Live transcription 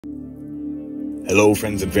Hello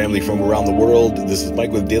friends and family from around the world, this is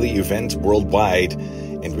Mike with Daily Events Worldwide,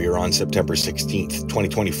 and we are on September 16th,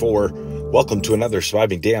 2024. Welcome to another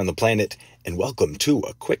surviving day on the planet, and welcome to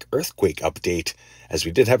a quick earthquake update, as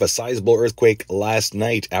we did have a sizable earthquake last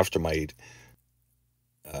night after my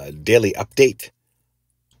daily update.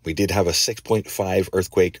 We did have a 6.5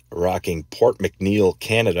 earthquake rocking Port McNeill,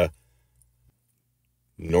 Canada,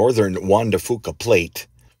 northern WNW of Port Plate,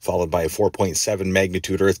 followed by a 4.7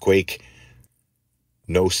 magnitude earthquake.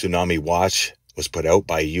 No tsunami watch was put out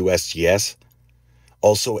by USGS.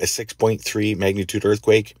 Also a 6.3 magnitude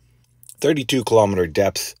earthquake, 32 kilometer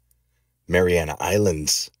depth, Mariana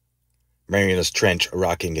Islands. Mariana's Trench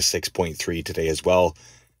rocking a 6.3 today as well.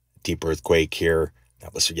 Deep earthquake here.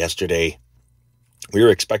 That was yesterday. We were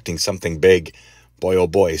expecting something big. Boy, oh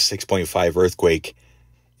boy, 6.5 earthquake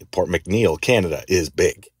in Port McNeill, Canada is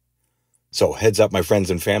big. So heads up, my friends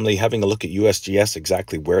and family, having a look at USGS,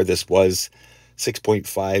 exactly where this was.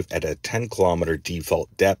 6.5 at a 10 kilometer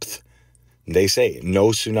default depth. They say no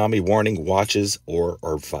tsunami warning, watches, or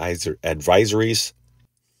advisories.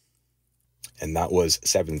 And that was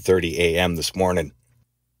 7:30 a.m. this morning.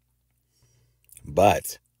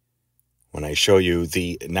 But when I show you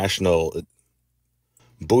the national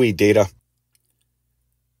buoy data,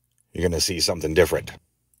 you're going to see something different.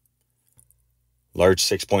 Large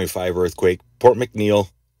 6.5 earthquake, Port McNeill,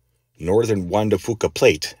 northern WNW of Port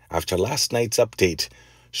Plate, after last night's update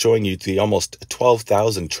showing you the almost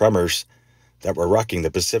 12,000 tremors that were rocking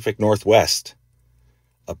the Pacific Northwest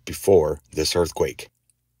up before this earthquake.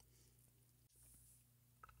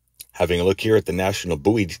 Having a look here at the National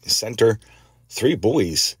Buoy Center, 3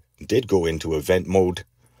 buoys did go into event mode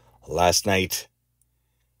last night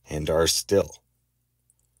and are still.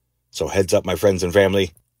 So heads up, my friends and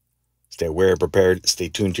family. Stay aware and prepared. Stay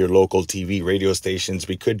tuned to your local TV, radio stations.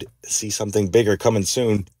 We could see something bigger coming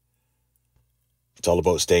soon. It's all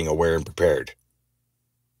about staying aware and prepared.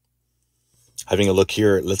 Having a look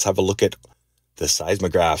here, let's have a look at the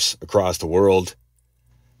seismographs across the world.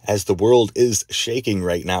 As the world is shaking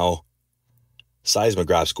right now,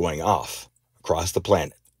 seismographs going off across the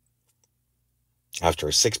planet. After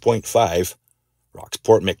a 6.5, rocks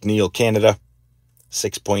Port McNeill, Canada.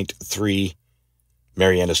 6.3,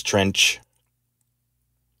 Mariana's Trench.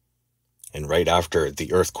 And right after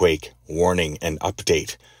the earthquake warning and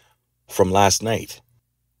update from last night,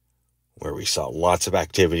 where we saw lots of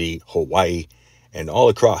activity, Hawaii, and all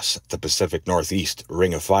across the Pacific Northeast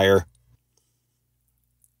Ring of Fire.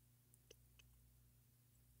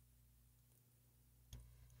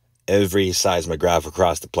 Every seismograph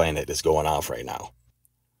across the planet is going off right now.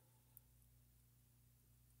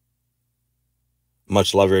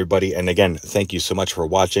 Much love, everybody. And again, thank you so much for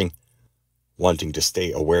watching, wanting to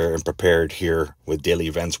stay aware and prepared here with Daily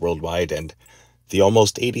Events Worldwide and the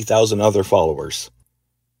almost 80,000 other followers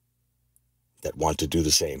that want to do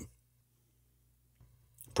the same.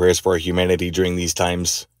 Prayers for humanity during these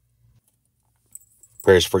times.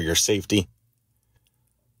 Prayers for your safety.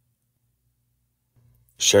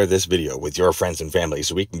 Share this video with your friends and family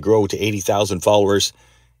so we can grow to 80,000 followers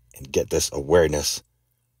and get this awareness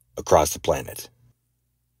across the planet.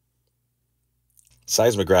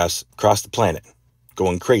 Seismographs across the planet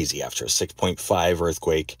going crazy after a 6.5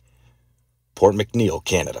 earthquake, Port McNeill,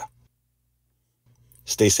 Canada.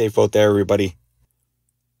 Stay safe out there, everybody.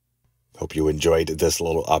 Hope you enjoyed this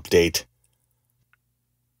little update.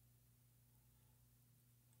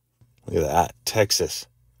 Look at that. Texas,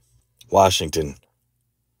 Washington,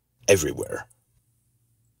 everywhere.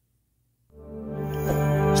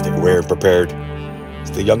 Stay aware and prepared.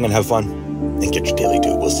 Stay young and have fun. And get your daily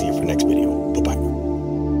due. We'll see you for next video.